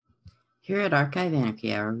Here at Archive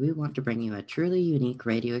Anarchy Hour, we want to bring you a truly unique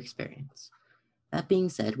radio experience. That being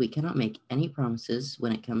said, we cannot make any promises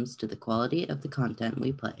when it comes to the quality of the content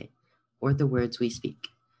we play or the words we speak.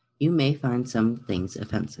 You may find some things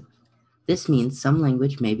offensive. This means some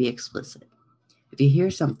language may be explicit. If you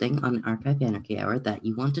hear something on Archive Anarchy Hour that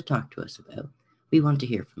you want to talk to us about, we want to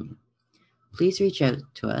hear from you. Please reach out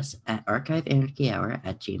to us at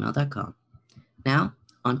archiveanarchyhour@gmail.com. Now,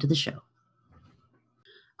 on to the show.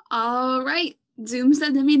 All right. Zoom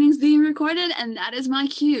said the meeting's being recorded, and that is my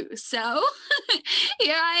cue. So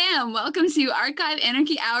here I am. Welcome to Archive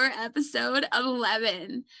Anarchy Hour, episode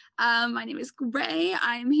 11. My name is Gray.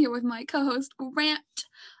 I'm here with my co-host, Grant.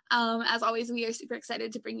 As always, we are super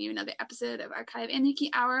excited to bring you another episode of Archive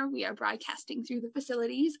Anarchy Hour. We are broadcasting through the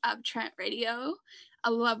facilities of Trent Radio,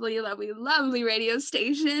 a lovely, lovely, lovely radio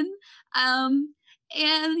station. And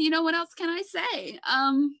you know, what else can I say?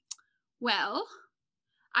 Well,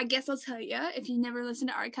 I guess I'll tell you, if you never listened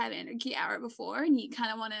to Archive Anarchy Hour before and you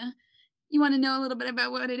kind of want to know a little bit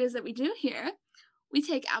about what it is that we do here, we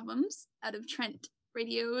take albums out of Trent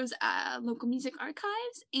Radio's local music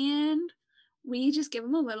archives and we just give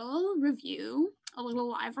them a little review, a little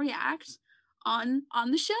live react on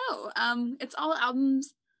the show. It's all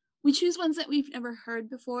albums. We choose ones that we've never heard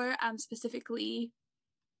before, specifically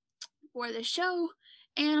for the show,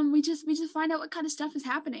 and we just find out what kind of stuff is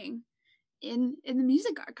happening in the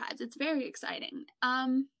music archives. It's very exciting.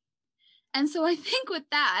 And so I think with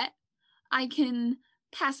that, I can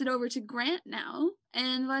pass it over to Grant now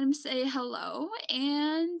and let him say hello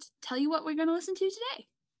and tell you what we're going to listen to today.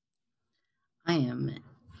 I am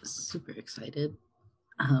super excited.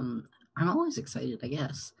 I'm always excited, I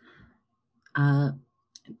guess.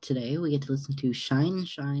 Today we get to listen to Shine,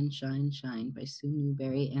 Shine, Shine, Shine by Sue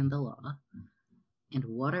Newberry and The Law, and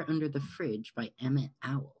Water Under the Fridge by Emmett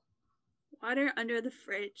Owl. Water under the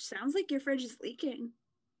fridge. Sounds like your fridge is leaking.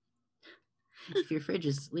 If your fridge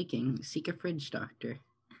is leaking, seek a fridge doctor.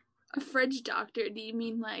 A fridge doctor? Do you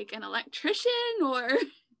mean like an electrician or?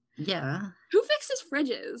 Yeah. Who fixes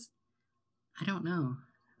fridges? I don't know.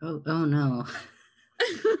 Oh no.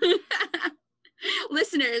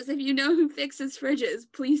 Listeners, if you know who fixes fridges,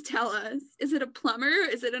 please tell us. Is it a plumber?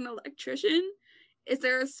 Is it an electrician? Is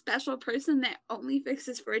there a special person that only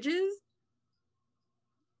fixes fridges?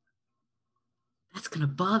 That's gonna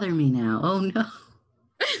bother me now. Oh no.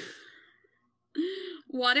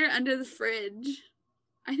 Water Under the Fridge.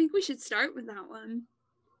 I think we should start with that one.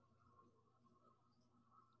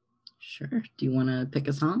 Sure. Do you want to pick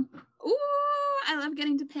a song? Ooh, I love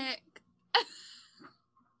getting to pick.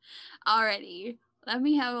 Alrighty, let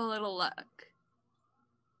me have a little look.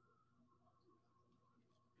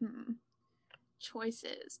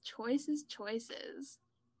 Choices.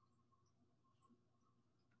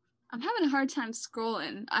 I'm having a hard time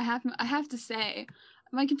scrolling. I have to say,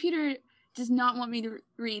 my computer does not want me to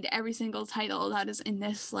read every single title that is in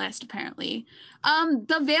this list, apparently.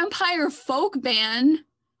 The Vampire Folk Band.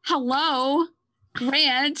 Hello,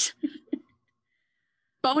 Grant.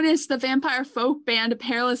 Bonus, The Vampire Folk Band, A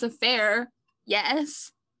Perilous Affair.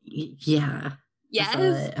 Yes. Yeah.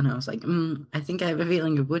 Yes. And I was like, I think I have a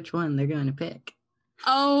feeling of which one they're going to pick.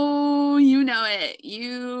 Oh, you know it.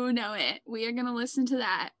 We are going to listen to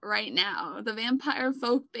that right now. The Vampire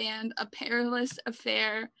Folk Band, A Perilous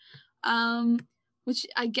Affair, which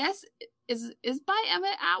I guess is by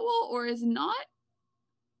Emmett Owl or is not?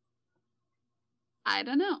 I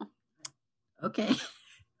don't know. Okay.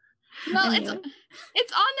 Well, anyway.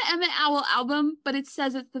 It's on the Emmett Owl album, but it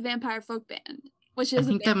says it's the Vampire Folk Band, which is I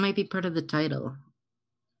think that might be part of the title.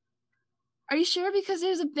 Are you sure? Because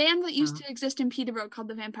there's a band that used to exist in Peterborough called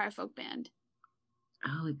the Vampire Folk Band.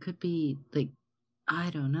 Oh, it could be like, I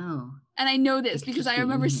don't know. And I know this because I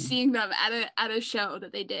remember seeing them at a show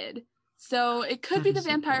that they did. So it could be the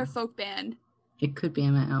Vampire Folk Band. It could be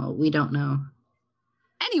Emmett Owl. We don't know.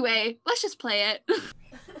 Anyway, let's just play it.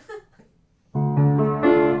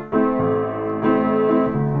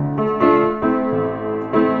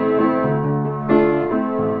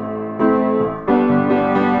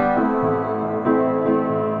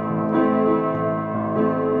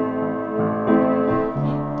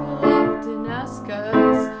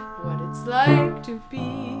 To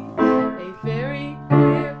be a very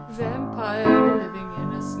queer vampire living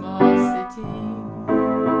in a small city.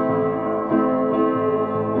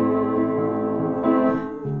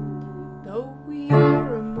 Though we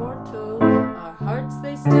are immortal, our hearts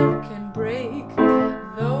they still can break.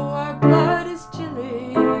 Though our blood is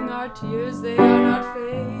chilling, our tears they are not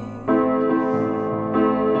fake.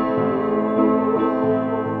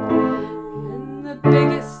 And the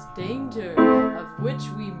biggest danger of which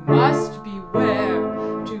we must beware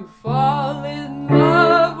to fall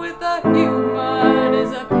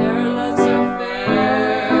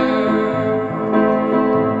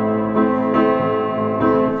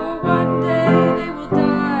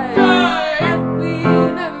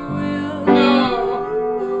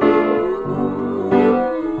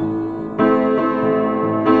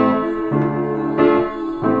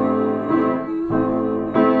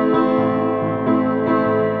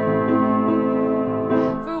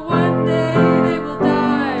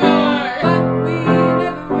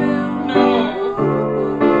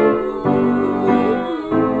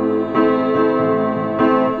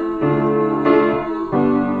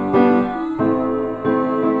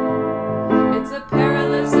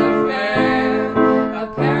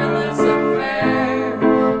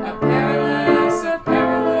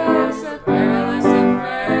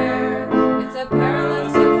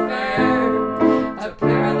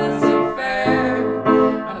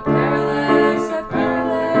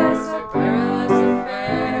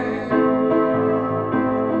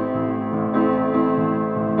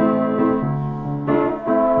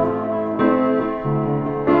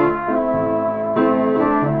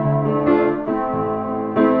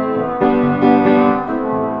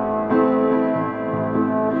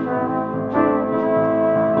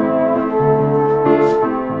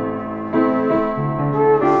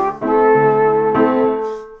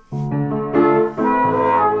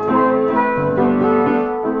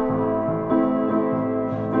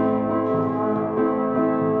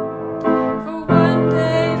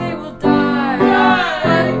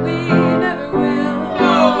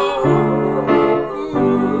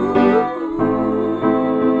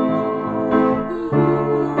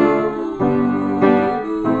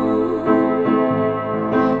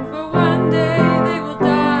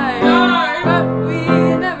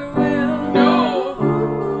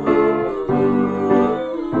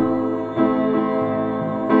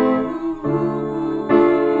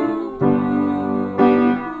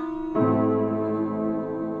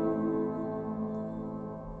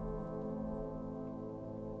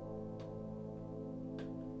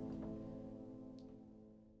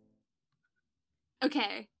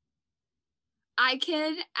Okay. I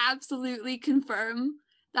can absolutely confirm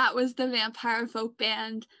that was the vampire folk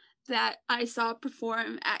band that I saw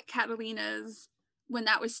perform at Catalina's when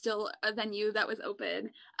that was still a venue that was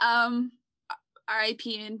open.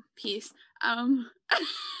 R.I.P. in peace.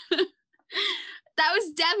 That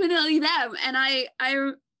was definitely them, and I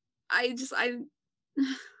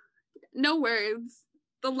no words.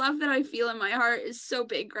 The love that I feel in my heart is so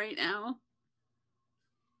big right now.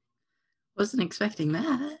 Wasn't expecting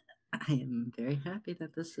that. I am very happy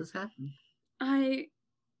that this has happened. I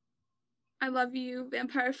love you,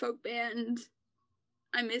 Vampire Folk Band.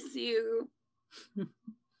 I miss you.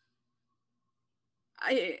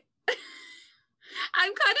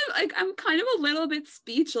 I'm kind of a little bit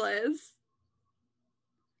speechless.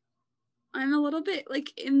 I'm a little bit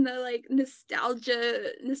like in the like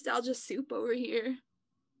nostalgia soup over here.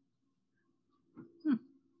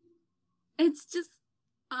 It's just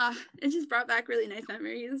it just brought back really nice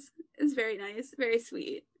memories. It's very nice, very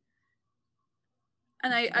sweet.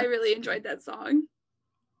 And I really enjoyed that song.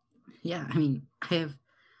 Yeah, I mean, I have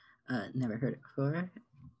never heard it before.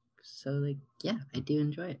 So, like, yeah, I do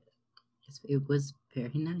enjoy it. It was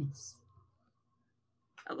very nice.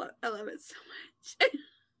 I love it so much.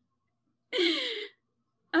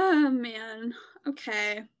 Oh, man.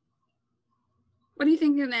 Okay. What are you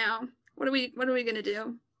thinking now? What are we going to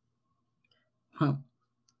do? Well,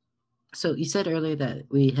 so you said earlier that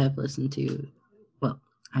we have listened to, well,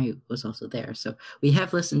 I was also there, so we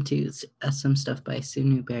have listened to some stuff by Sue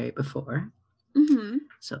Newberry before. Mm-hmm.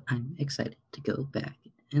 So I'm excited to go back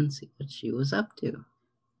and see what she was up to.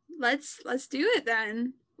 Let's do it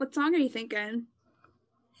then. What song are you thinking?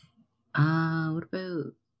 What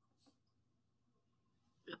about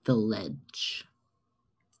The Ledge?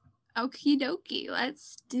 Okie dokie,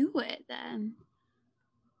 let's do it then.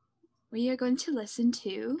 We are going to listen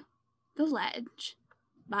to The Ledge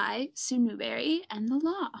by Sue Newberry and The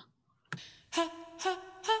Law. Ha, ha,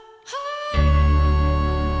 ha, ha.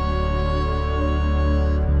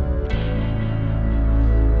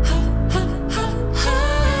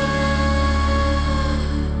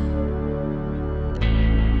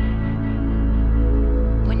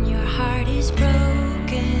 When your heart is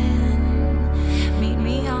broken, meet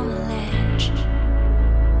me on the ledge.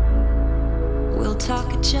 We'll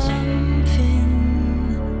talk a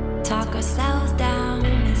jumping, talk ourselves down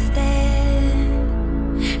instead.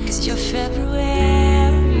 'Cause your Februaries,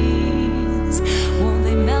 won't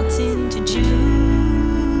they melt into June?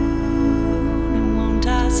 And won't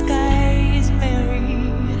our skies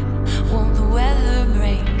vary? Won't the weather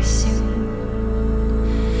break soon?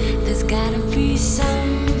 There's gotta be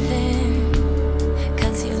something,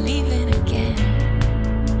 'cause you're leaving again.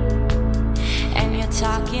 And you're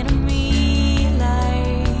talking to me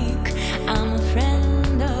like I'm a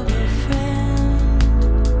friend of a friend.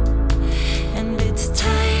 And it's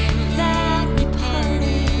time that we part.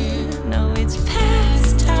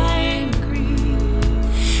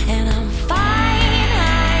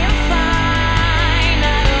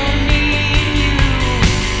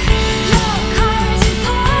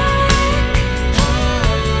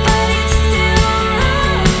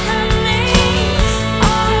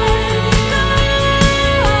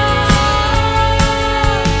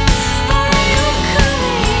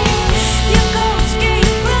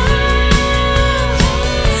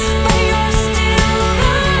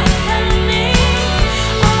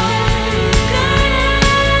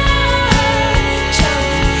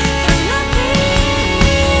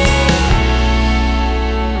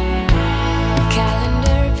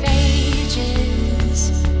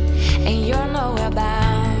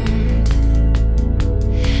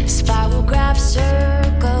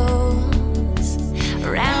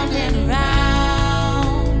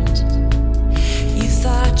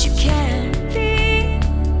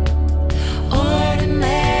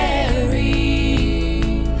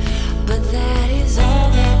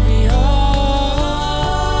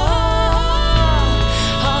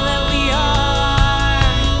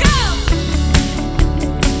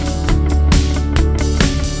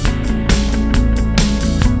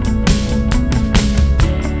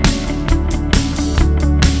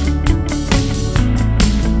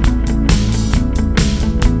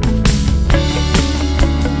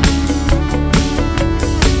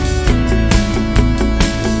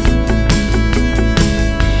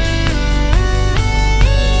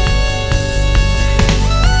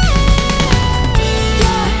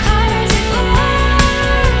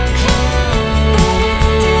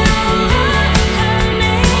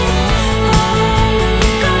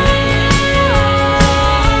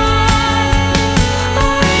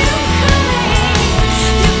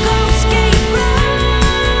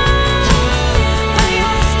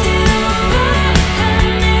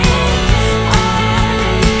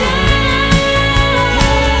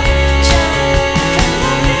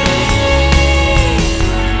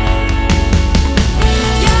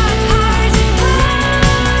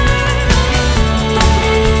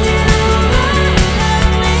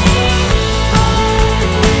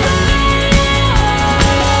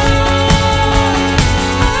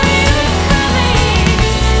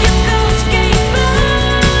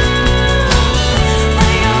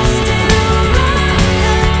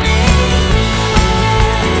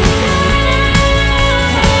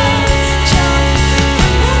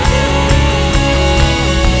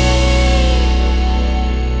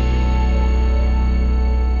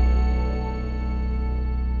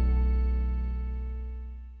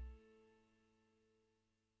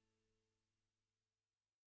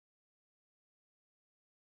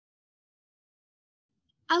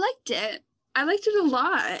 I liked it. I liked it a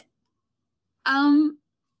lot.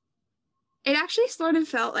 It actually sort of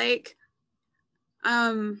felt like,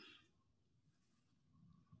 yeah,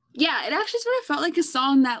 it actually sort of felt like a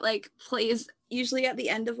song that like plays usually at the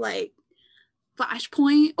end of like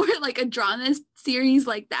Flashpoint or like a drama series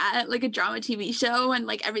like that, like a drama TV show, and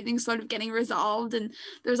like everything's sort of getting resolved and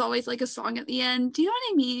there's always like a song at the end. Do you know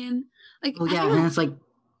what I mean? Like, Oh yeah, and it's like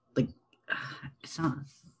it's not.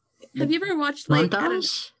 Have you ever watched like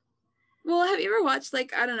montage? Have you ever watched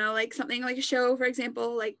like, I don't know, like something like a show, for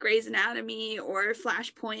example, like Grey's Anatomy or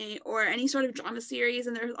Flashpoint or any sort of drama series,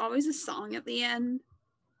 and there's always a song at the end?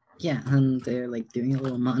 Yeah, and they're like doing a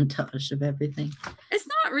little montage of everything. It's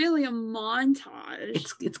not really a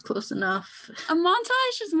montage. It's close enough. A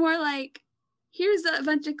montage is more like, here's a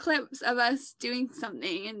bunch of clips of us doing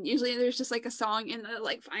something, and usually there's just like a song in the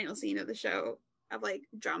like final scene of the show of like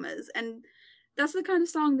dramas, and that's the kind of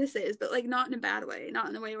song this is, but like not in a bad way, not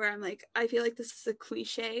in a way where I'm like, I feel like this is a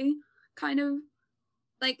cliche kind of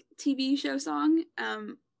like TV show song.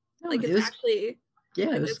 Like it's actually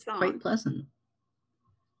it was quite pleasant.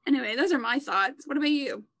 Anyway, those are my thoughts. What about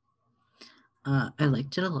you? I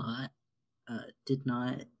liked it a lot. Did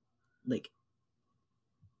not like,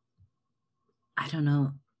 I don't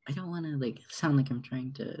know. I don't want to like sound like I'm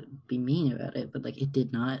trying to be mean about it, but like it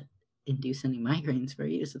did not induce any migraines for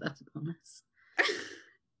you, so that's a bonus.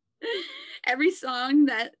 Every song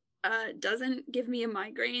that doesn't give me a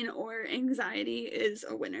migraine or anxiety is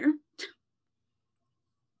a winner.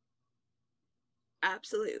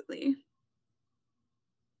 Absolutely.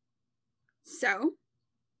 So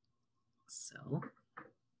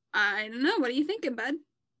I don't know. What are you thinking, bud?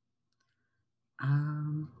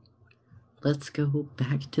 Let's go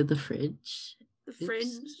back to the fridge. The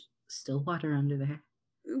fridge. Still water under there.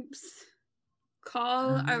 Oops.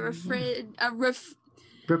 Call a repairman.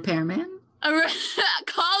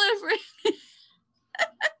 Call a fridge.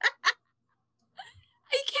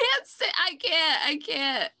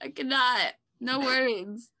 I cannot. No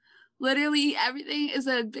words. Literally everything is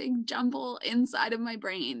a big jumble inside of my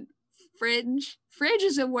brain. Fridge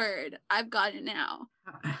is a word. I've got it now.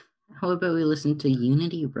 How about we listen to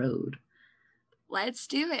Unity Road? Let's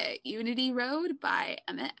do it. Unity Road by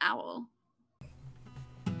Emmett Owl.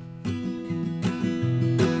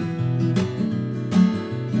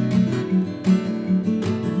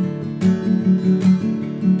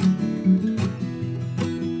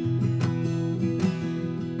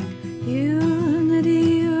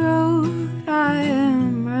 Unity Road, I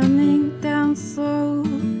am running down slow,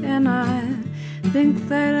 and I think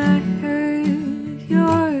that I heard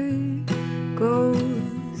your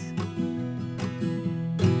ghost.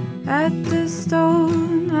 At the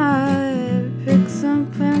stone, I pick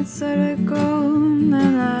some plants that are grown,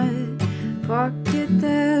 and I pocket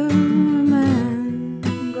them and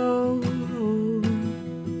go.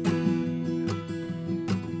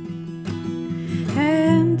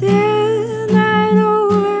 And in that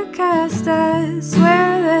overcast, I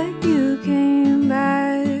swear that you came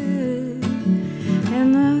back.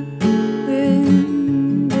 In the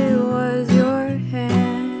wind, it was your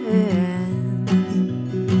hands.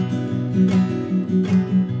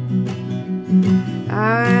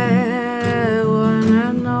 I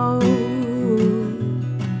wanna know.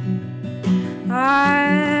 I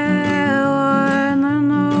wanna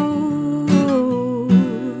know.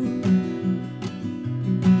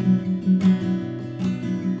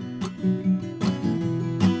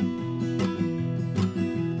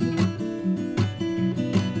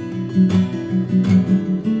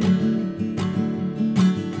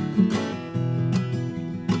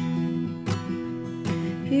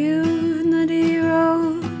 Unity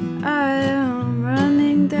Road, I am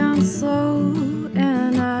running down slow,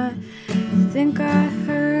 and I think I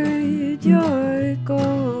heard your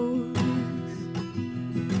ghost.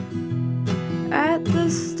 At the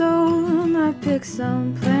stone, I pick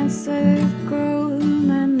some plants that have grown,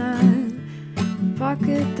 and I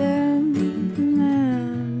pocket them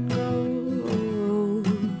and go.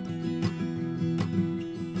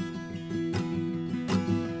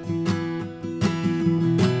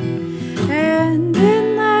 And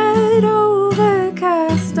in that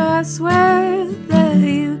overcast, I swear that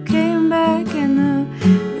you came back, and the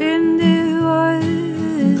wind, it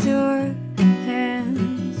was your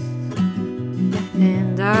hands.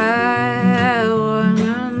 And I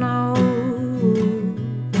wanna know.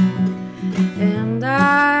 And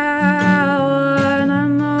I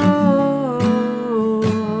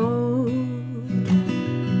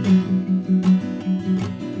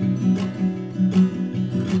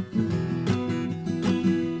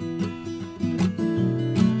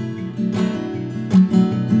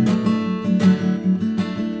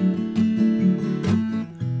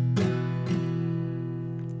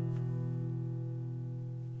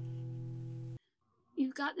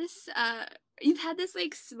got this you've had this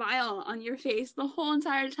like smile on your face the whole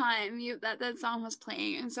entire time that song was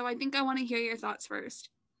playing, and so I think I want to hear your thoughts first.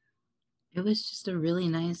 It was just a really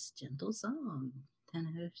nice, gentle song.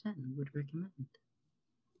 10 out of 10 would recommend.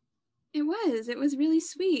 It was really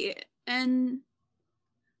sweet, and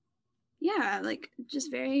yeah, like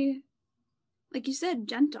just very, like you said,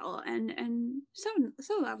 gentle and so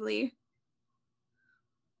lovely.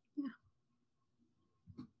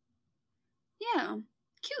 Yeah,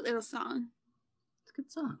 cute little song. It's a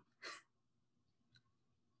good song.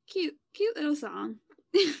 Cute little song.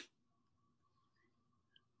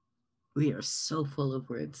 We are so full of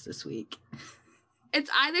words this week.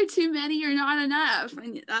 It's either too many or not enough,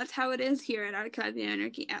 and that's how it is here at Archive the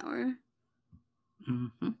Anarchy Hour.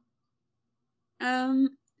 Mm-hmm.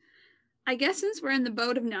 I guess since we're in the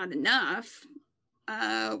boat of not enough,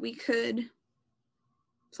 we could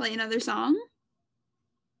play another song.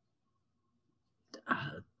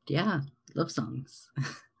 Yeah, love songs.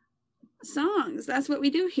 Songs, that's what we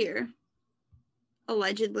do here.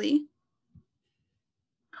 Allegedly.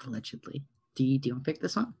 Allegedly. Do you want to pick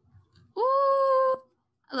this one? Ooh,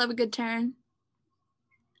 I love a good turn.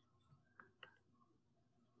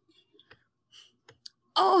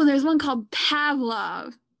 Oh, there's one called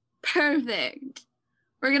Pavlov. Perfect.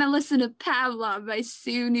 We're going to listen to Pavlov by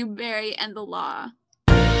Sue Newberry and the Law.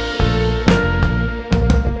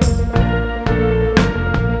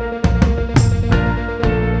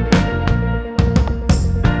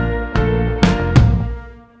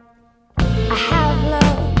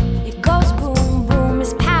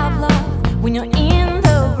 When you're in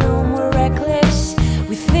the room, we're reckless.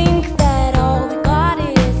 We think that all we got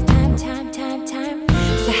is time.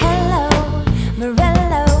 So hello,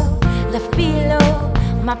 Morello, left below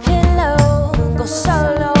my pillow. Go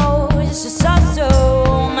solo, just so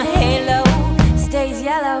my halo stays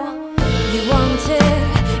yellow. You want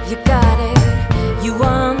it, you got it. You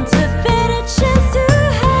want a better chance to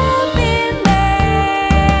have it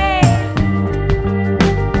made.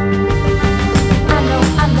 I know.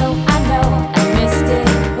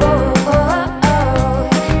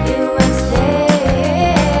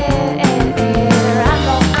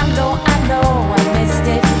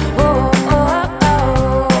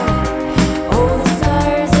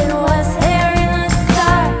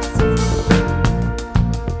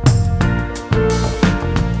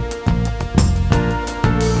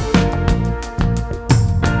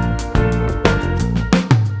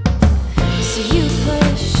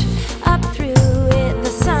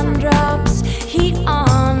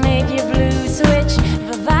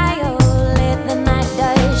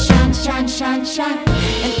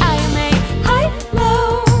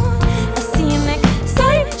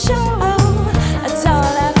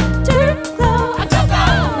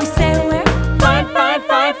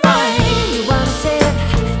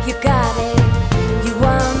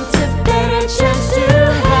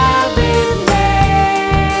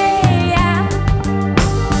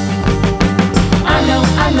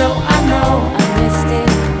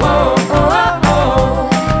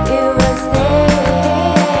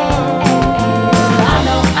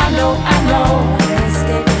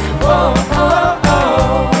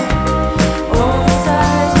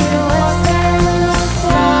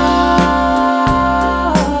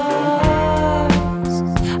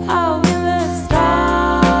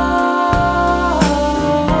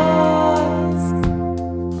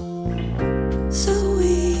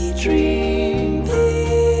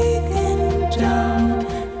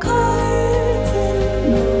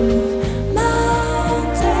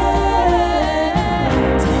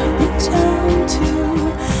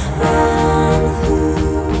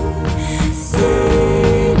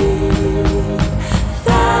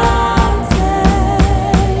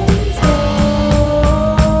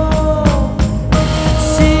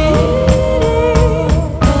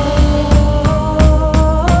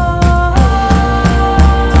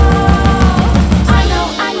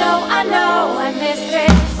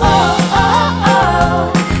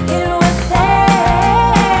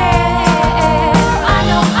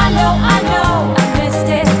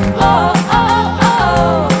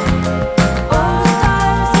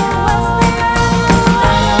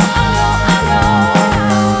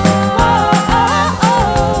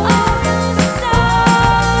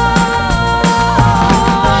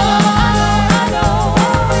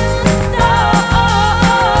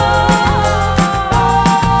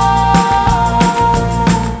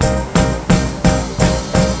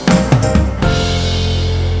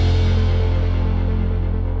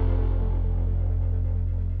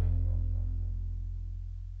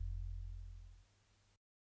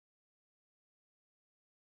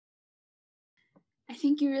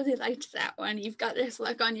 think you really liked that one. You've got this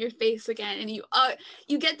look on your face again, and you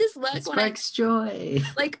get this look It when I sparks joy.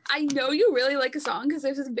 like. I know you really like a song because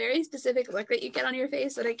there's this very specific look that you get on your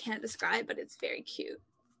face that I can't describe, but it's very cute.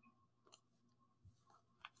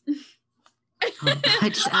 Oh, I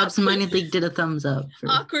just absentmindedly did a thumbs up.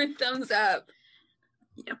 Awkward thumbs up.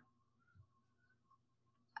 Yep.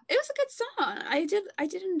 It was a good song. I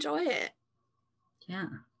did enjoy it. Yeah.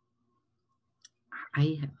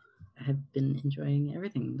 I have been enjoying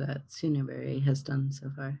everything that Sunaberry has done so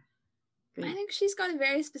far. I Great. think she's got a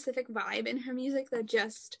very specific vibe in her music that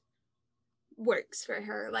just works for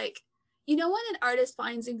her. Like, you know when an artist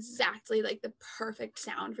finds exactly like the perfect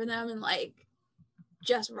sound for them and like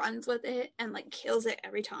just runs with it and like kills it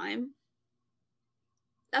every time?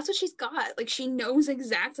 That's what she's got. Like, she knows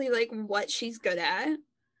exactly like what she's good at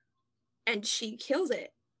and she kills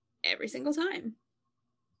it every single time.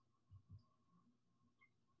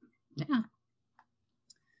 Yeah.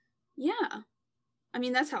 Yeah. I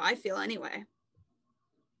mean, that's how I feel anyway.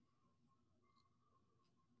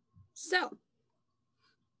 So,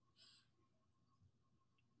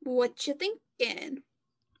 what you thinking?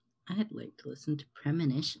 I'd like to listen to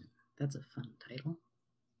Premonition. That's a fun title.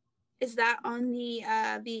 Is that on the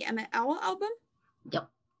Emmett Owl album? Yep.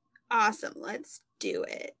 Awesome. Let's do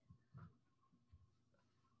it.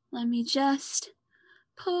 Let me just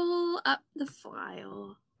pull up the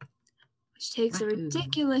file, which takes a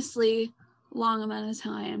ridiculously long amount of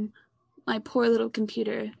time. My poor little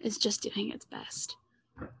computer is just doing its best.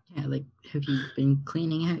 Yeah, like, have you been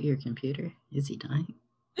cleaning out your computer? Is he dying?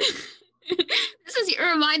 This is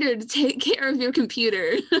your reminder to take care of your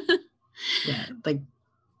computer. Yeah, like,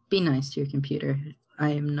 be nice to your computer. I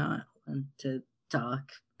am not one to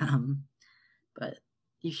talk, but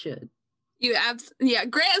you should. Yeah,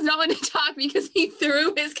 Grant is not one to talk because he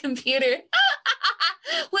threw his computer.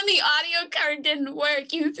 When the audio card didn't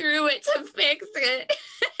work, you threw it to fix it.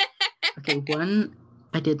 Okay, one,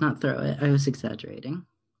 I did not throw it. I was exaggerating.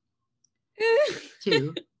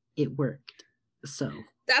 Two, it worked. So.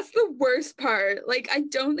 That's the worst part. Like, I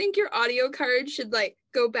don't think your audio card should like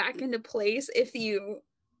go back into place if you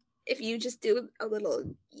just do a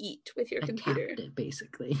little yeet with your computer. I tapped it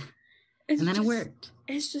basically. And then it worked.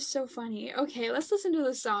 It's just so funny. Okay, let's listen to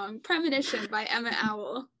the song Premonition by Emmett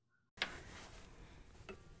Owl.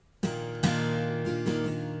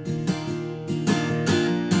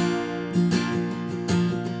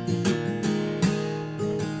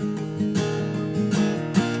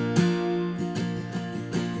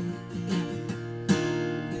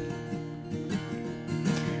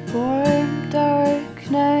 Warm,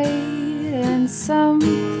 dark night and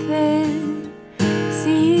something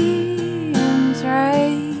seems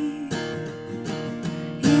right.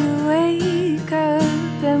 You wake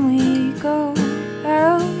up and we go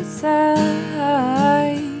outside.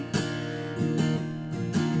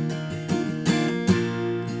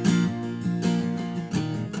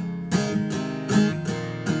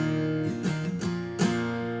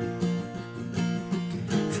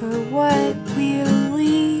 For what we'll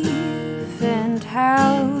leave and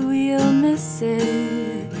how we'll miss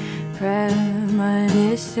it. Premonition.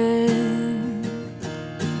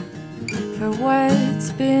 For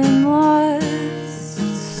what's been lost,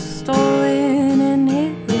 stolen and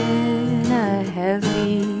hidden, a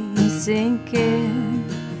heavy sinking.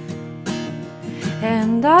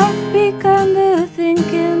 And I've begun to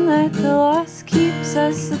thinking that the loss keeps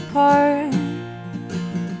us apart.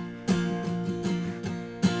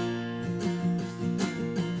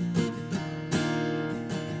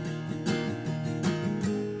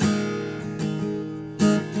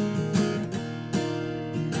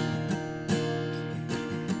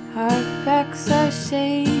 Our backs are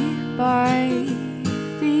shaped by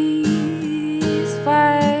these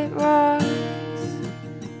flat rocks.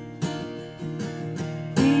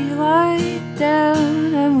 We lie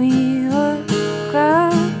down and we look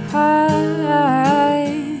up high.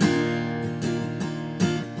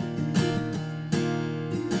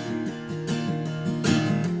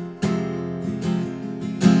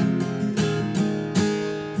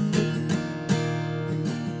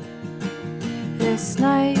 This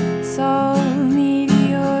night saw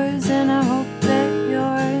meteors and I hope that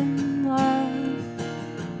you're in love.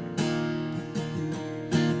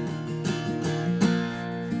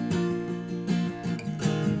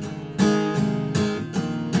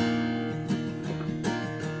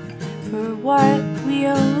 For what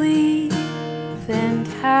we'll leave and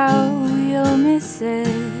how we'll miss it.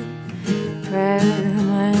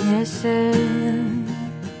 Premonition.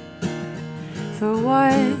 For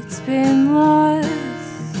what's been lost,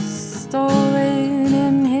 stolen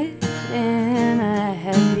and hidden, a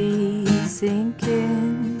heavy sinking.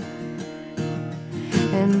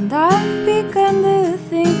 And I've begun to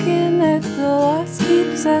thinking that the loss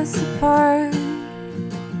keeps us apart.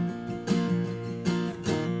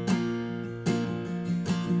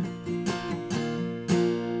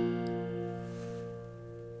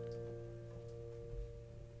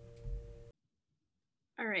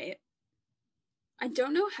 All right. I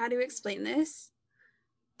don't know how to explain this,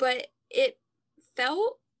 but it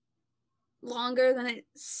felt longer than it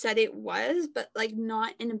said it was, but like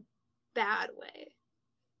not in a bad way.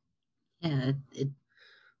 Yeah,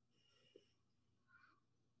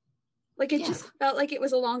 Like it Yeah. just felt like it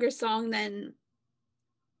was a longer song than,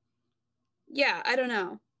 yeah, I don't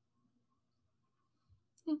know.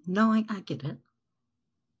 no, I get it.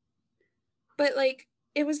 But like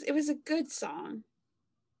it was a good song.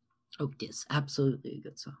 Oh, yes, absolutely a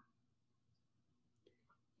good song.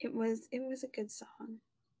 It was a good song.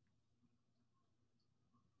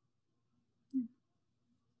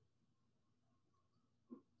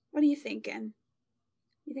 What are you thinking?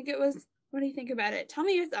 You think it was, what do you think about it? Tell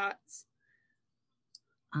me your thoughts.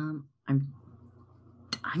 I'm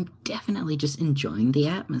definitely just enjoying the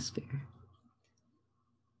atmosphere.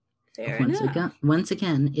 Fair enough. Once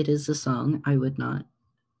again, it is a song I would not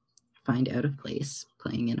find out of place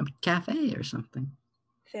playing in a cafe or something.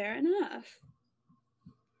 Fair enough.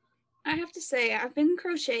 I have to say, I've been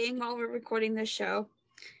crocheting while we're recording this show.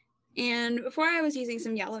 And before I was using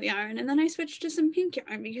some yellow yarn, and then I switched to some pink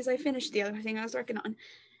yarn because I finished the other thing I was working on.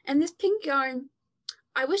 And this pink yarn,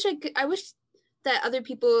 I wish that other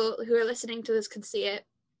people who are listening to this could see it,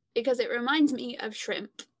 because it reminds me of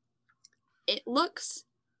shrimp. It looks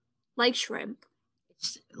like shrimp.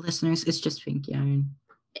 Listeners, it's just pink yarn.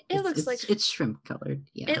 It's shrimp colored.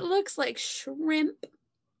 Yeah. It looks like shrimp.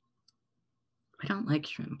 I don't like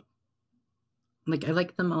shrimp. Like, I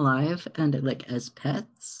like them alive and like as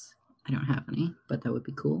pets. I don't have any, but that would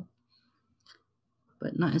be cool.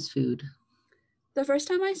 But not as food. The first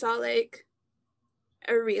time I saw like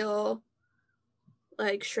a real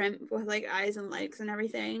like shrimp with like eyes and legs and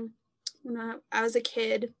everything, when I was a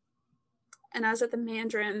kid and I was at the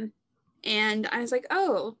Mandarin, and I was like,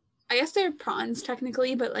 oh, I guess they're prawns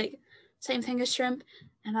technically, but like same thing as shrimp.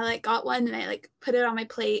 And I like got one and I like put it on my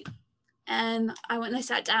plate, and I went and I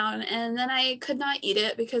sat down, and then I could not eat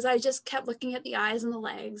it because I just kept looking at the eyes and the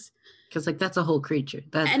legs. Because like that's a whole creature.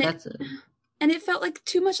 That's it. And it felt like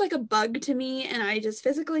too much like a bug to me, and I just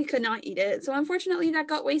physically could not eat it. So unfortunately that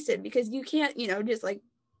got wasted because you can't, just like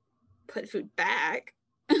put food back.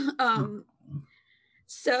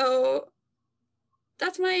 So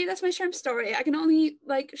that's my shrimp story. I can only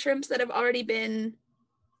like shrimps that have already been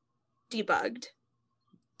debugged.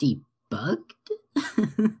 Debugged?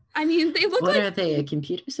 I mean, they look What like... are they, a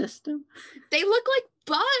computer system? They look like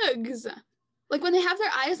bugs. Like when they have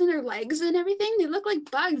their eyes and their legs and everything, they look like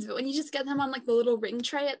bugs. But when you just get them on like the little ring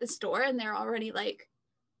tray at the store and they're already like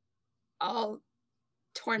all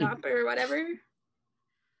torn up or whatever.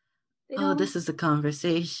 Oh, this is a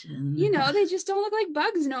conversation. They just don't look like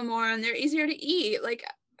bugs no more, and they're easier to eat. Like,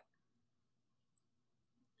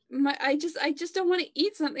 I just don't want to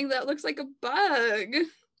eat something that looks like a bug.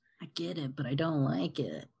 I get it, but I don't like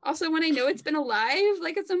it. Also, when I know it's been alive,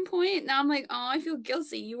 like at some point, now I'm like, oh, I feel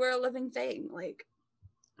guilty. You were a living thing, like.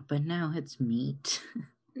 But now it's meat.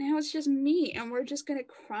 Now it's just meat, and we're just gonna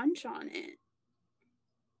crunch on it.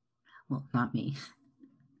 Well, not me.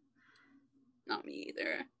 Not me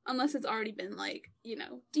either. Unless it's already been, like,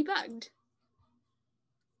 debugged.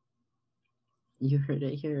 You heard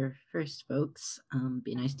it here first, folks.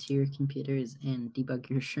 Be nice to your computers and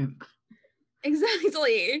debug your shrimp.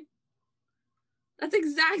 Exactly. That's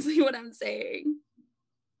exactly what I'm saying.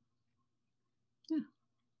 Yeah.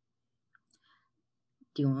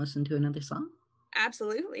 Do you want to listen to another song?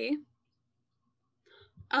 Absolutely.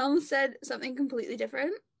 I almost said something completely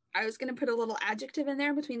different. I was going to put a little adjective in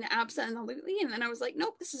there between the absa and the lutely, and then I was like,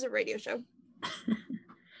 nope, this is a radio show.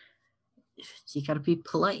 You gotta be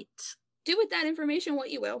polite. Do with that information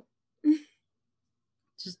what you will.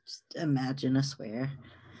 Just imagine a swear.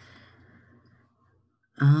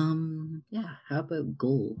 Yeah, how about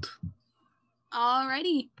gold?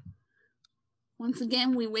 Alrighty. Once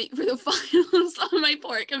again, we wait for the finals on my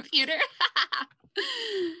poor computer.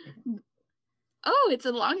 Oh, it's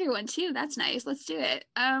a longer one too. That's nice. Let's do it.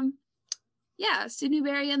 Yeah, Stu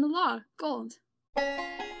Newberry and the Law, gold.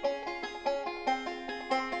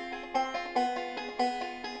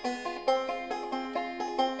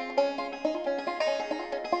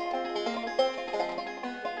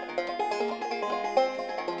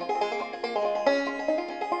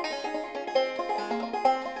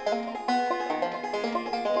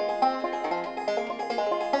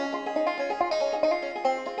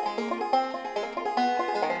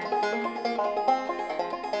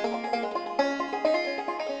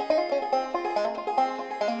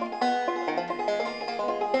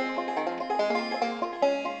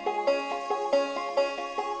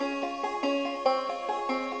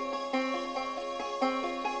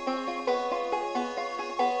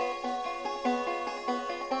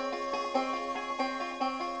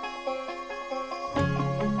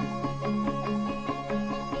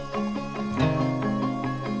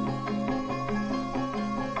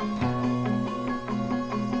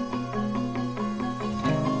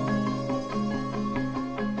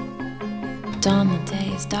 Dawn, the day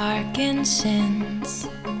is dark and sins.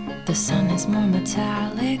 The sun is more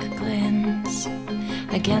metallic glints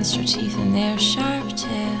against your teeth and their sharp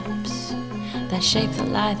tips that shape the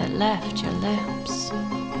lie that left your lips.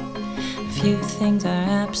 Few things are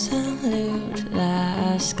absolute.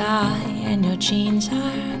 The sky and your jeans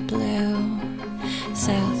are blue.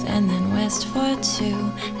 South and then west for 2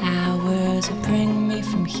 hours will bring me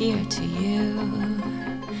from here to you.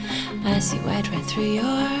 I see white right through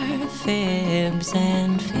your fibs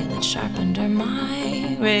and feel it sharp under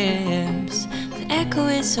my ribs. The echo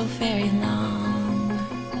is so very long.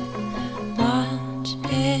 Watch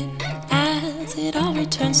it as it all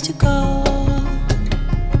returns to gold.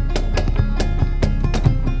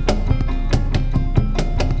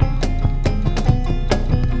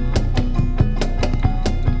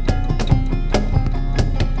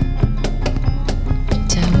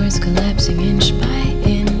 Towers collapsing inch by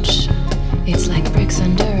inch. It's like bricks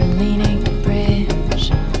under a leaning bridge.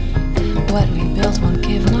 What we built won't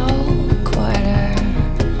give no quarter.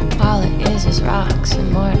 All it is rocks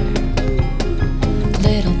and mortar.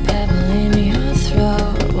 Little pebble in your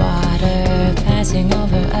throat. Water passing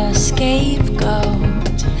over a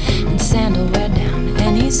scapegoat. And sandalwear down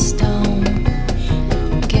any stone.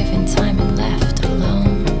 Given time and left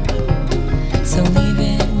alone. So leave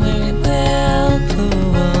it where it will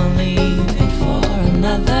pool. Leave it for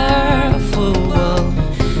another fool.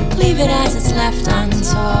 Leave it as it's left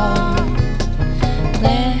untold.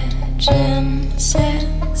 Legend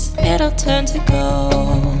says it'll turn to gold.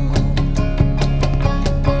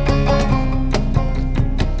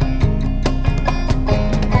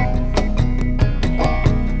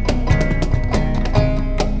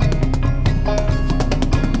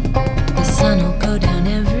 The sun will go down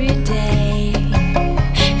every day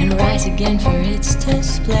and rise again for its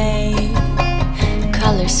display.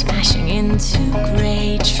 Color smashing into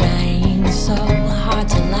gray, trying so hard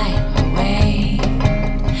to light away.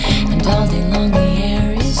 And all day long the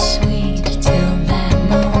air is sweet till that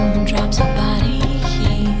moon drops a body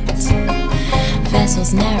heat.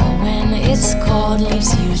 Vessels narrow when it's cold,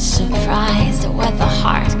 leaves you surprised at what the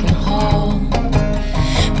heart can hold.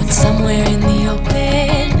 But somewhere in the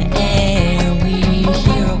open air we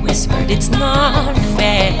hear a whispered, it's not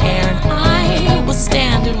fair. And I will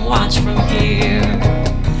stand and watch from here.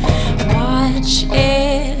 Watch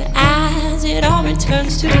it as it all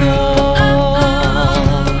returns to gold.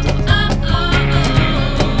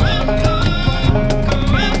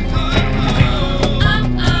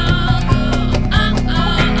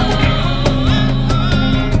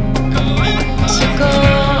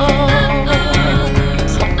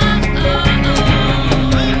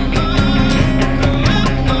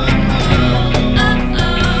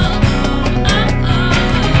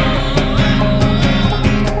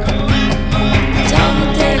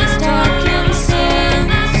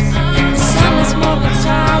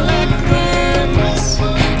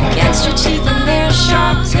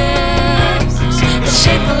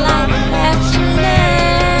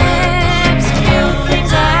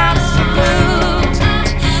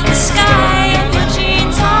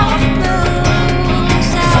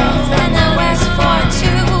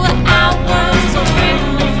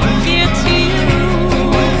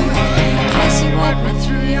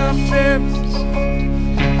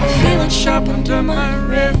 Sharp under my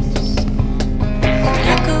ribs. The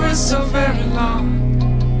echo is so very long.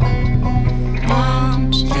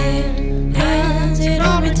 Watch it as it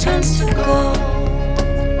all returns to gold.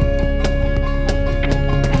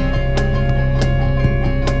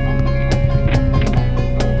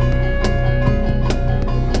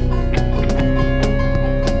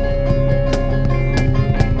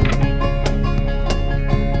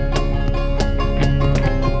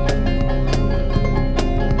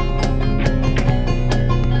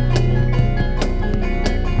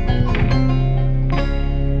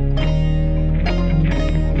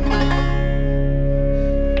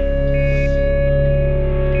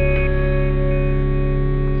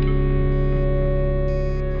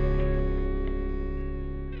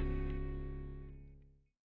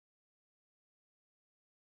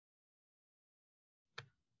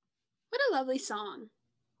 What a lovely song.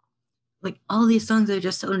 Like, all these songs are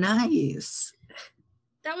just so nice.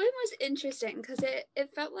 That one was interesting because it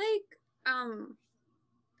felt like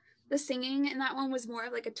the singing in that one was more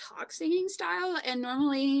of like a talk singing style, and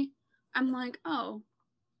normally I'm like, oh,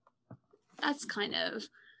 that's kind of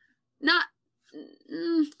not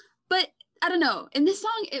but I don't know, in this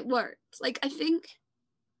song it worked. Like I think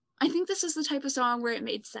this is the type of song where it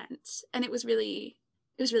made sense, and it was really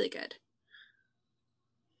good.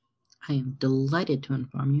 I am delighted to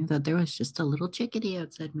inform you that there was just a little chickadee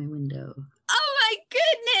outside my window. Oh my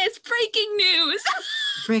goodness! Breaking news.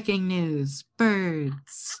 Breaking news.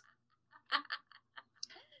 Birds.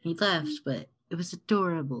 He laughed, but it was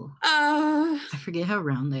adorable. I forget how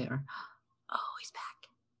round they are. Oh, he's back.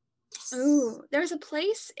 Yes. Ooh, there's a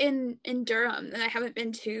place in Durham that I haven't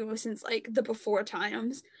been to since like the before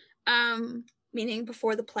times, meaning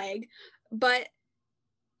before the plague, but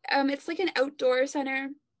it's like an outdoor center,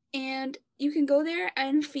 and you can go there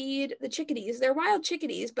and feed the chickadees. They're wild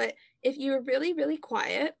chickadees, but if you're really, really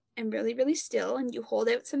quiet and really, really still and you hold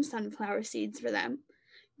out some sunflower seeds for them,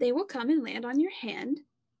 they will come and land on your hand,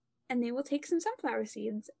 and they will take some sunflower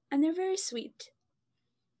seeds, and they're very sweet.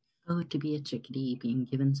 Oh, to be a chickadee being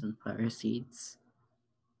given sunflower seeds.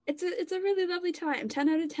 It's a really lovely time. 10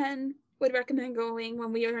 out of 10 would recommend going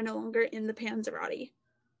when we are no longer in the Panzerati.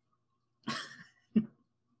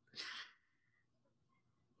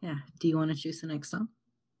 Yeah. Do you want to choose the next song?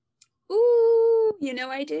 Ooh, you know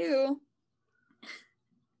I do.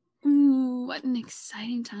 Ooh, what an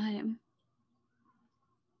exciting time.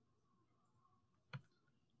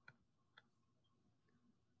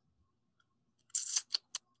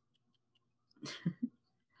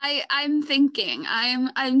 I'm thinking. I'm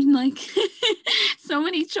like so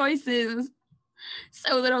many choices,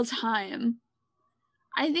 so little time.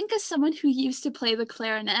 I think as someone who used to play the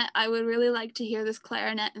clarinet, I would really like to hear this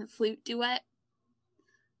clarinet and flute duet.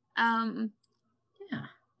 Yeah.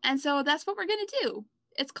 And so that's what we're gonna do.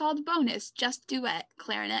 It's called Bonus, just duet,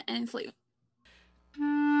 clarinet and flute.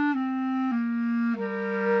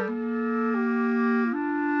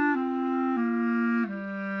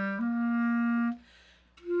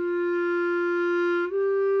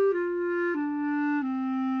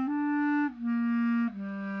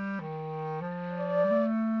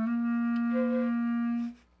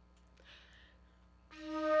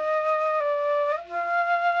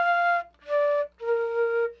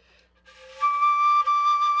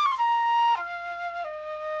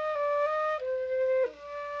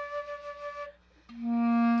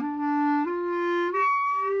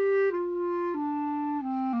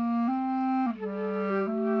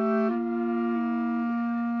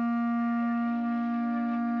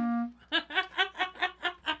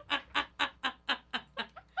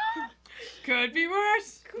 Could be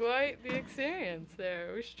worse. Quite the experience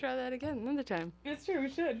there. We should try that again another time. It's true, we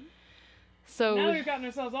should. So Now we've gotten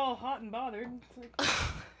ourselves all hot and bothered. It's like, I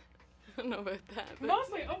don't know about that. But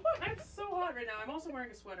mostly, oh look, I'm so hot right now. I'm also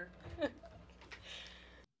wearing a sweater.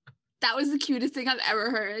 That was the cutest thing I've ever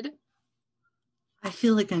heard. I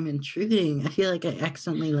feel like I'm intruding. I feel like I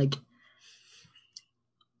accidentally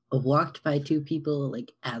walked by two people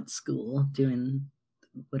at school doing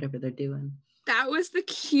whatever they're doing. That was the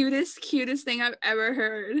cutest thing I've ever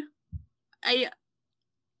heard. The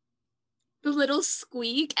little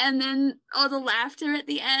squeak and then all the laughter at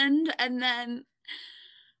the end and then,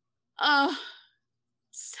 oh,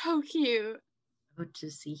 so cute. Oh,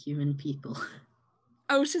 to see human people.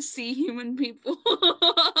 Oh, to see human people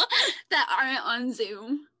that aren't on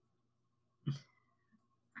Zoom.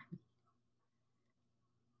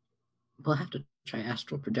 We'll have to try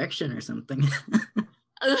astral projection or something.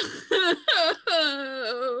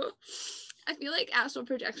 I feel like astral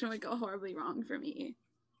projection would go horribly wrong for me.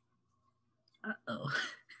 Uh-oh.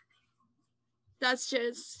 That's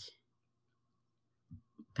just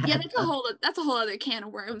Bad yeah. luck. That's a whole other can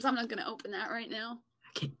of worms. I'm not gonna open that right now.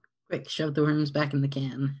 Okay, quick, shove the worms back in the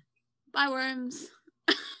can. Bye, worms.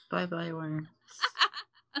 Bye-bye, worms.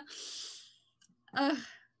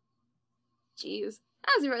 Jeez,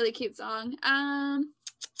 that was a really cute song.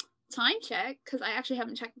 Time check, because I actually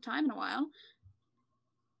haven't checked the time in a while.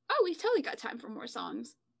 Oh, we've totally got time for more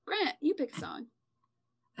songs. Grant, you pick a song.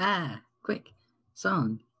 Quick,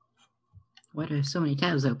 song. Why do I have so many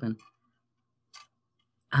tabs open?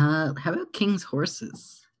 How about King's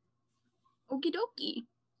Horses? Okie dokie.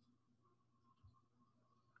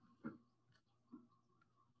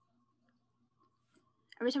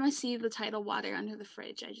 Every time I see the title "Water Under the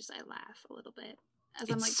Fridge," I laugh a little bit as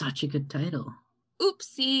I'm It's like, such a good title.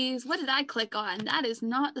 oopsies, what did I click on? That is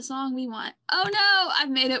not the song we want. Oh no, I've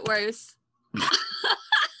made it worse.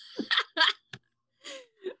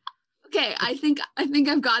 Okay, I think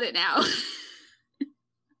I've got it now.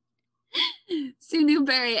 Sue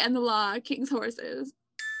Newberry and the Law, King's Horses.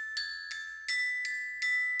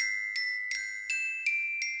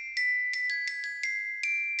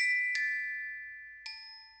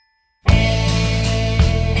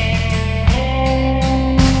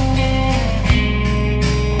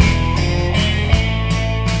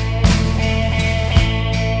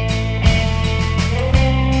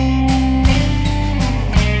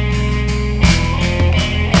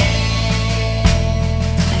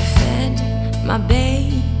 My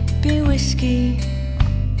baby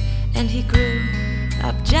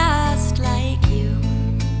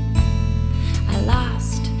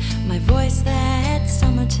voice that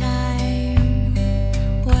summertime.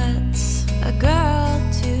 What's a girl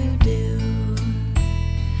to do?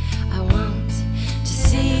 I want to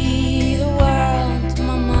see the world,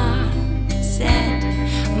 Mama said,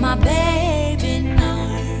 my baby in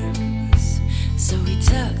arms. So we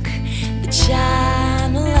took the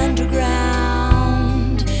Channel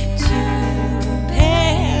Underground to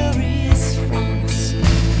Paris, France.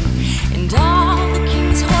 And all the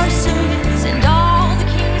king's horses and all the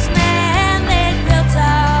king's men, they built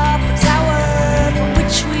up a tower from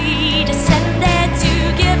which we descended to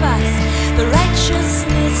give us the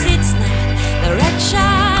righteousness. It's not the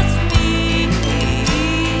righteous me.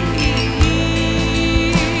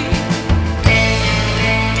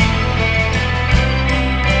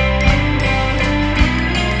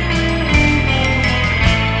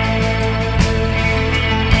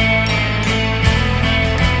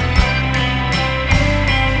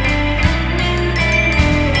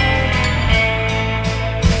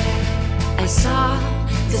 I saw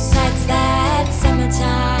the sights that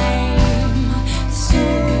summertime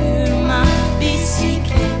soon might be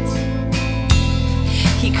secret.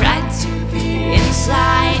 He cried to be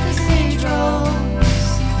inside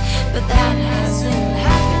cathedrals, but that hasn't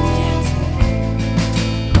happened yet.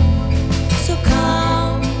 So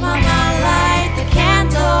come, Mama, light the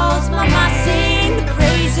candles, Mama, sing the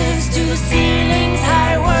praises to the ceiling's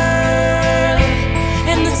high worth.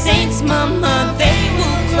 And the saints, Mama, they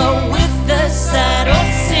will glow with the subtle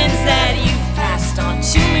sins that you've passed on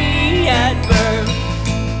to me at birth.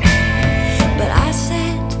 But I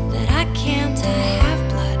said that I can't have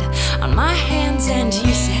blood on my hands, and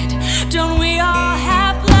you said, don't we all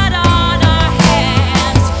have blood on our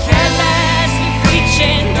hands? Carelessly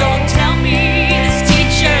preaching, don't tell me this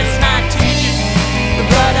teacher's not teaching the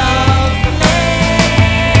blood of the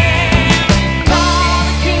Lamb. All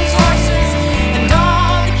the king's horses and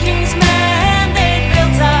all the king's men, they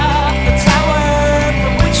built up a tower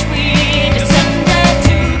from which we descended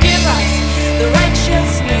to give us the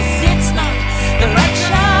righteousness. It's not the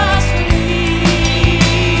righteous we.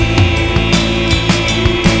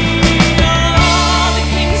 All the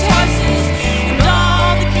king's horses and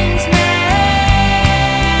all the king's men.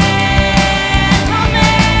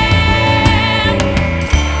 Amen.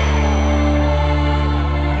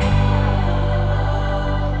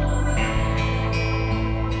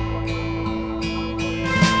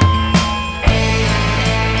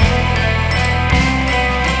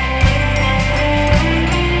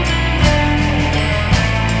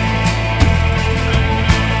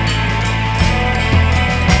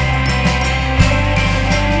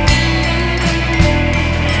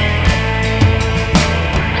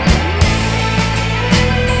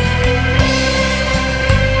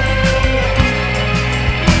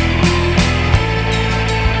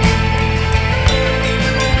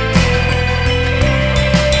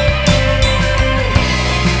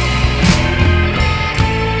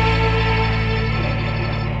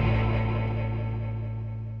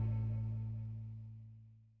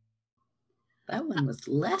 That one was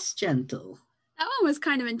less gentle. That one was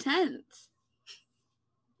kind of intense.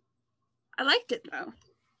 I liked it though.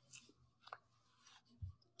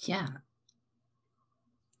 Yeah.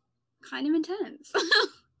 Kind of intense.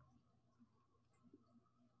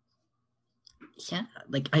 Yeah.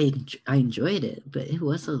 Like I enjoyed it, but it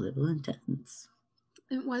was a little intense.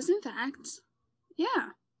 It was, in fact. Yeah.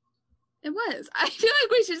 It was. I feel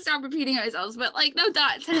like we should stop repeating ourselves, but like, no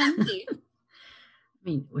thoughts. Nancy. I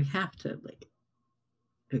mean, we have to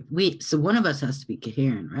so one of us has to be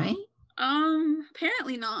coherent, right?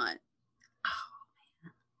 Apparently not. Oh,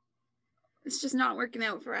 It's just not working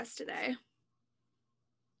out for us today.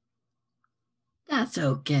 that's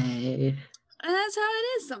okay. And that's how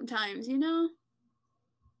it is sometimes, you know?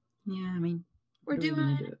 Yeah, I mean, We're what are we gonna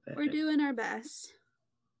doing do about we're it? doing our best.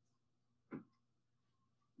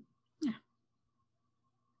 Yeah.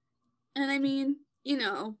 And I mean, you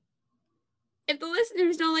know, if the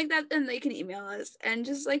listeners don't like that, then they can email us and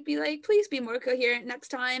just like be like, please be more coherent next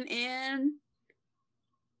time. And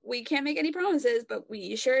we can't make any promises, but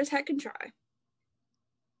we sure as heck can try.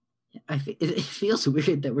 It feels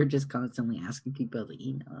weird that we're just constantly asking people to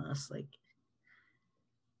email us. Like,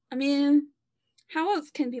 I mean, how else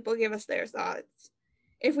can people give us their thoughts?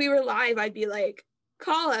 If we were live, I'd be like,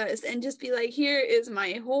 call us and just be like, here is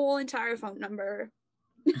my whole entire phone number.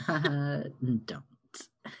 don't.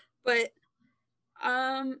 But,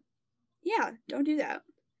 yeah, don't do that.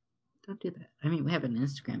 Don't do that. I mean, we have an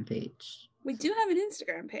Instagram page. We do have an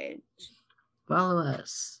Instagram page. Follow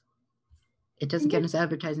us. It doesn't get us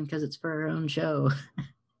advertising because it's for our own show.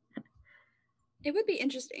 It would be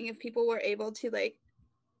interesting if people were able to, like,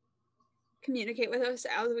 communicate with us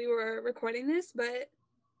as we were recording this, but I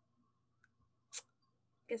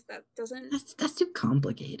guess that doesn't... That's too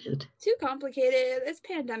complicated. Too complicated. It's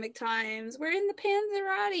pandemic times. We're in the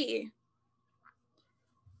Panzerati.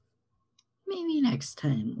 Maybe next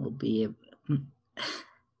time we'll be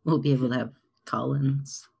able to have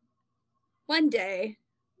call-ins. One day,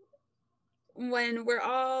 when we're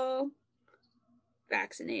all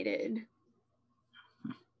vaccinated.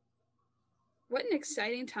 What an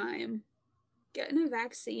exciting time. Getting a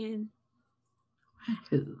vaccine.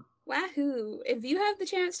 Wahoo. Wahoo. If you have the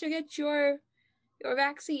chance to get your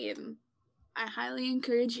vaccine, I highly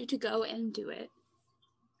encourage you to go and do it.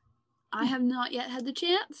 I have not yet had the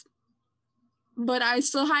chance, but I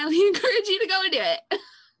still highly encourage you to go and do it.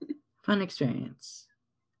 Fun experience.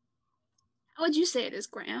 How would you say it is,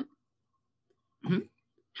 Grant? Hmm?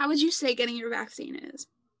 How would you say getting your vaccine is?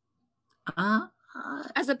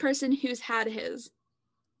 As a person who's had his.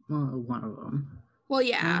 Well, one of them. Well,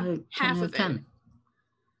 yeah, half of it. 10.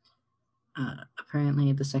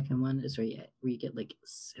 Apparently the second one is where you get like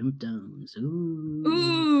symptoms.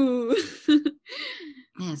 Ooh.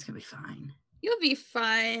 Yeah, it's gonna be fine. You'll be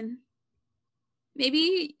fine.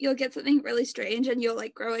 Maybe you'll get something really strange and you'll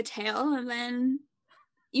like grow a tail and then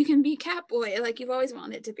you can be Catboy like you've always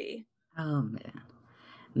wanted to be. Oh man.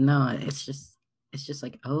 No, it's just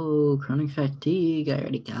like, oh, chronic fatigue. I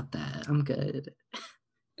already got that. I'm good.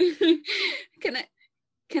 Can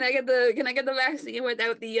I get the vaccine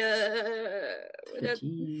without the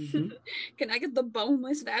Fatigue. Can I get the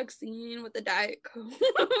boneless vaccine with the Diet Coke?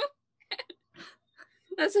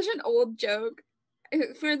 That's such an old joke.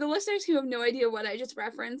 For the listeners who have no idea what I just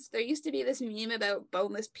referenced, there used to be this meme about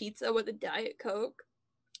boneless pizza with a Diet Coke.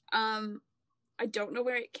 I don't know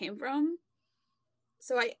where it came from.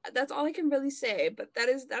 So that's all I can really say, but that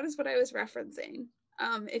is what I was referencing.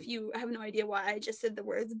 If you have no idea why I just said the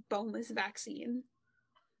words boneless vaccine.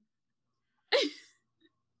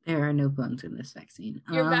 There are no bones in this vaccine.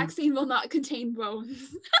 Your vaccine will not contain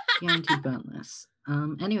bones. Guaranteed boneless.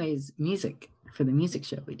 Anyways, music for the music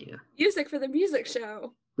show we do. Music for the music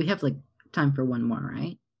show. We have like time for one more,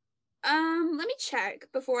 right? Let me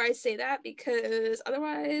check before I say that because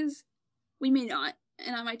otherwise we may not,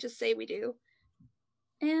 and I might just say we do.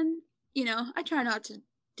 And, you know, I try not to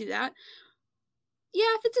do that. Yeah,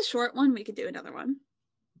 if it's a short one, we could do another one.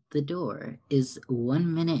 The Door is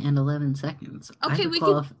 1 minute and 11 seconds. Okay, we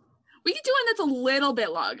could do one that's a little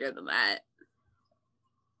bit longer than that.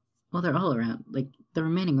 Well, they're all around. Like, the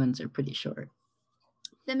remaining ones are pretty short.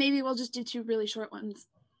 Then maybe we'll just do 2 really short ones.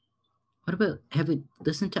 What about, have we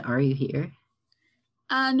listened to Are You Here?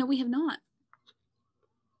 No, we have not.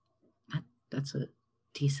 That's a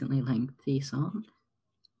decently lengthy song.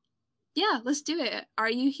 Yeah, let's do it.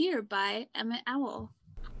 Are You Here by Emmett Owl.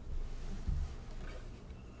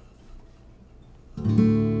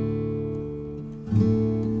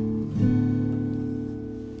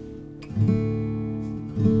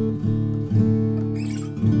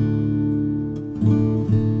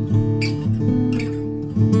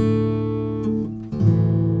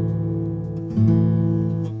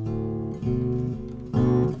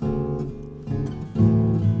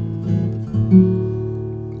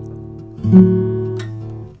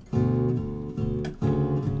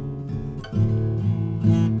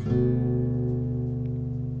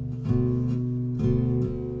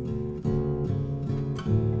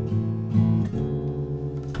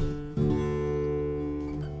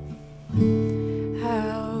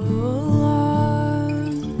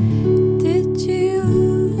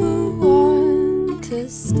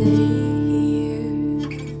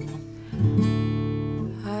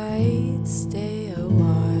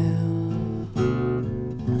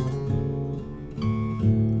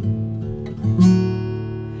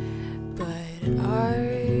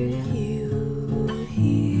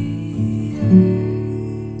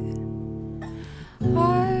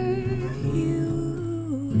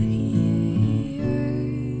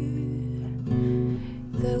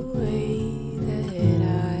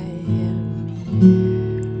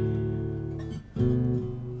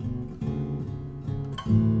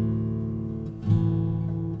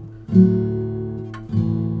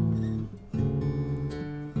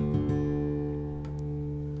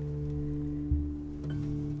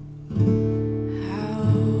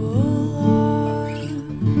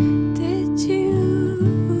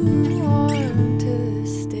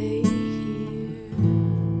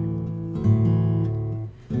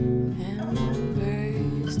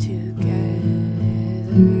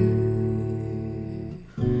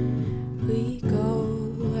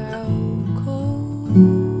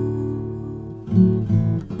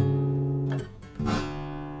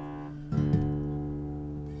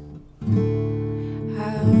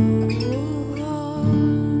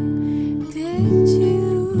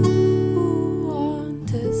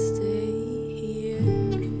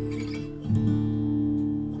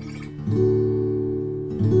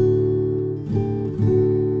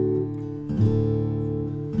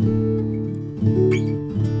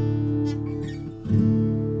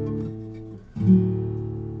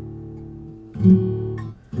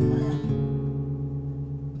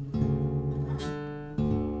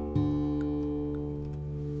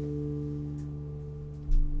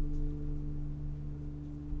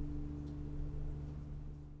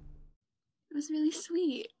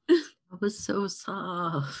 was so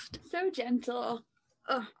soft. So gentle.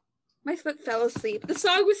 Oh, my foot fell asleep. The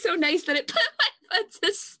song was so nice that it put my foot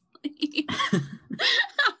to sleep.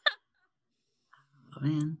 Oh,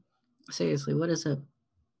 man. Seriously, what is up?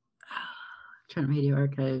 Trent Radio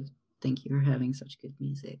Archive, thank you for having such good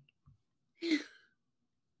music.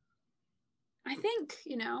 I think,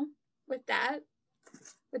 with that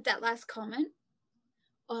last comment,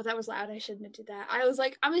 oh, that was loud. I shouldn't have did that. I was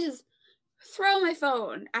like, I'm going to just throw my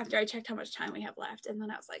phone after I checked how much time we have left. And then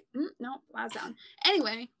I was like, no, loud sound.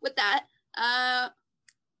 Anyway, with that,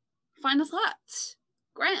 final thoughts.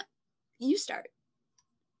 Grant, you start.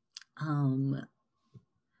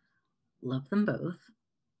 Love them both.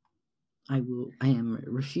 I am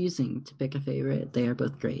refusing to pick a favorite. They are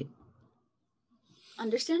both great.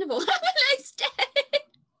 Understandable. Have a nice day.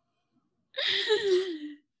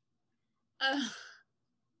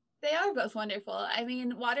 They are both wonderful. I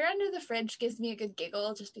mean, Water Under the Fridge gives me a good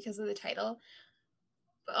giggle just because of the title.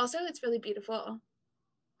 But also, it's really beautiful.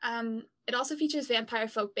 It also features Vampire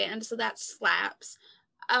Folk Band, so that slaps.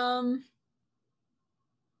 I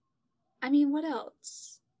mean, what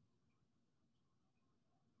else?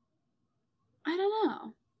 I don't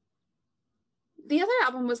know. The other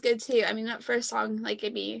album was good too. I mean, that first song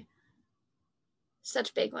gave me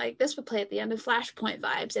such big this would play at the end of Flashpoint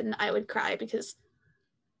vibes, and I would cry because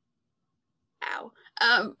ow.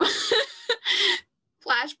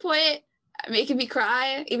 Flashpoint making me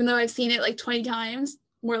cry, even though I've seen it 20 times,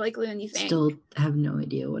 more likely than you think. Still have no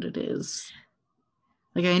idea what it is.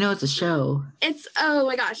 I know it's a show. It's oh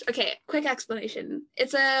my gosh. Okay, quick explanation.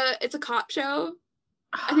 It's a cop show.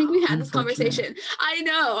 I think we had this conversation. I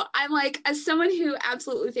know. I'm as someone who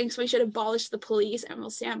absolutely thinks we should abolish the police, and will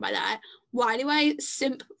stand by that. Why do I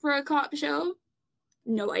simp for a cop show?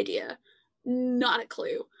 No idea. Not a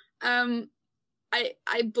clue. I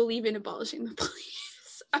believe in abolishing the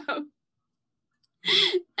police.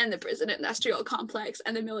 And the prison industrial complex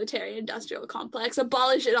and the military industrial complex.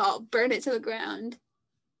 Abolish it all. Burn it to the ground.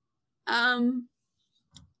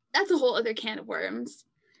 That's a whole other can of worms.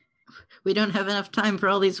 We don't have enough time for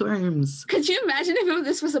all these worms. Could you imagine if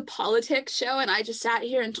this was a politics show and I just sat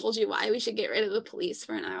here and told you why we should get rid of the police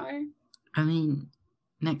for an hour? I mean,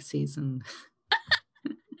 next season.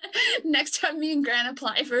 Next time me and Grant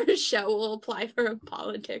apply for a show, we'll apply for a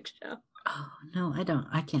politics show. Oh, no, I don't.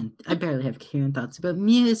 I can't. I barely have coherent thoughts about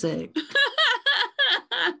music.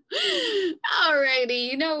 Alrighty,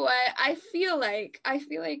 you know what? I feel like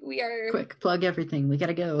we are... Quick, plug everything. We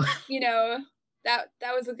gotta go.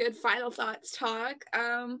 That was a good final thoughts talk.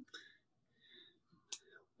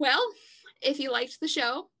 Well, if you liked the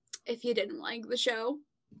show, if you didn't like the show,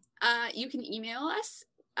 you can email us,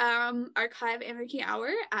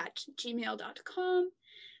 archiveanarchyhour@gmail.com.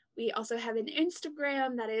 We also have an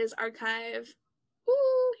Instagram that is archive.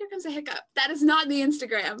 Ooh, here comes a hiccup. That is not the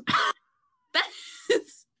Instagram. That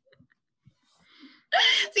is...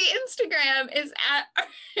 The Instagram is at...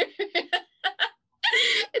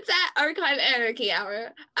 It's at Archive Anarchy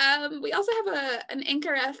Hour. We also have an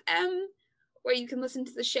Anchor FM where you can listen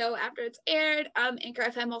to the show after it's aired. Anchor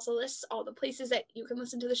FM also lists all the places that you can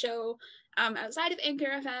listen to the show outside of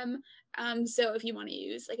Anchor FM. So if you want to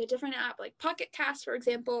use a different app like Pocket Cast, for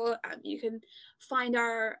example, you can find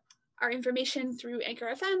our information through Anchor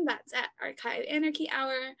FM. That's at Archive Anarchy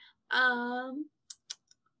Hour.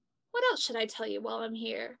 What else should I tell you while I'm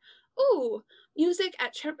here? Ooh,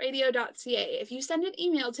 music@trentradio.ca. If you send an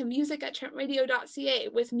email to music@trentradio.ca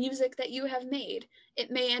with music that you have made, it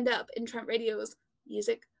may end up in Trent Radio's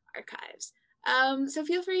music archives. So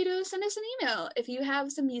feel free to send us an email if you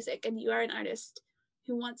have some music and you are an artist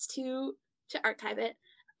who wants to archive it.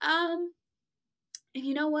 And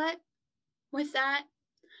you know what? With that,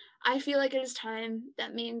 I feel like it is time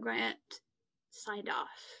that me and Grant signed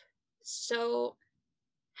off. So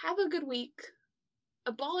have a good week.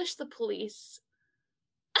 Abolish the police.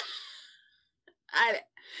 I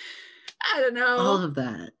don't know. All of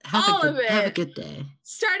that. All of it. Have a good day.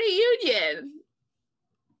 Start a union.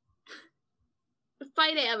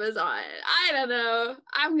 Fight Amazon. I don't know.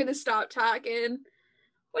 I'm going to stop talking.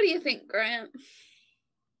 What do you think, Grant?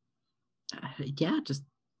 Yeah, just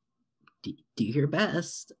do your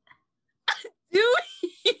best. Do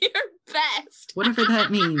your best. Whatever that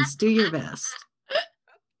means, do your best.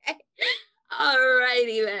 Okay.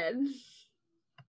 Alrighty then.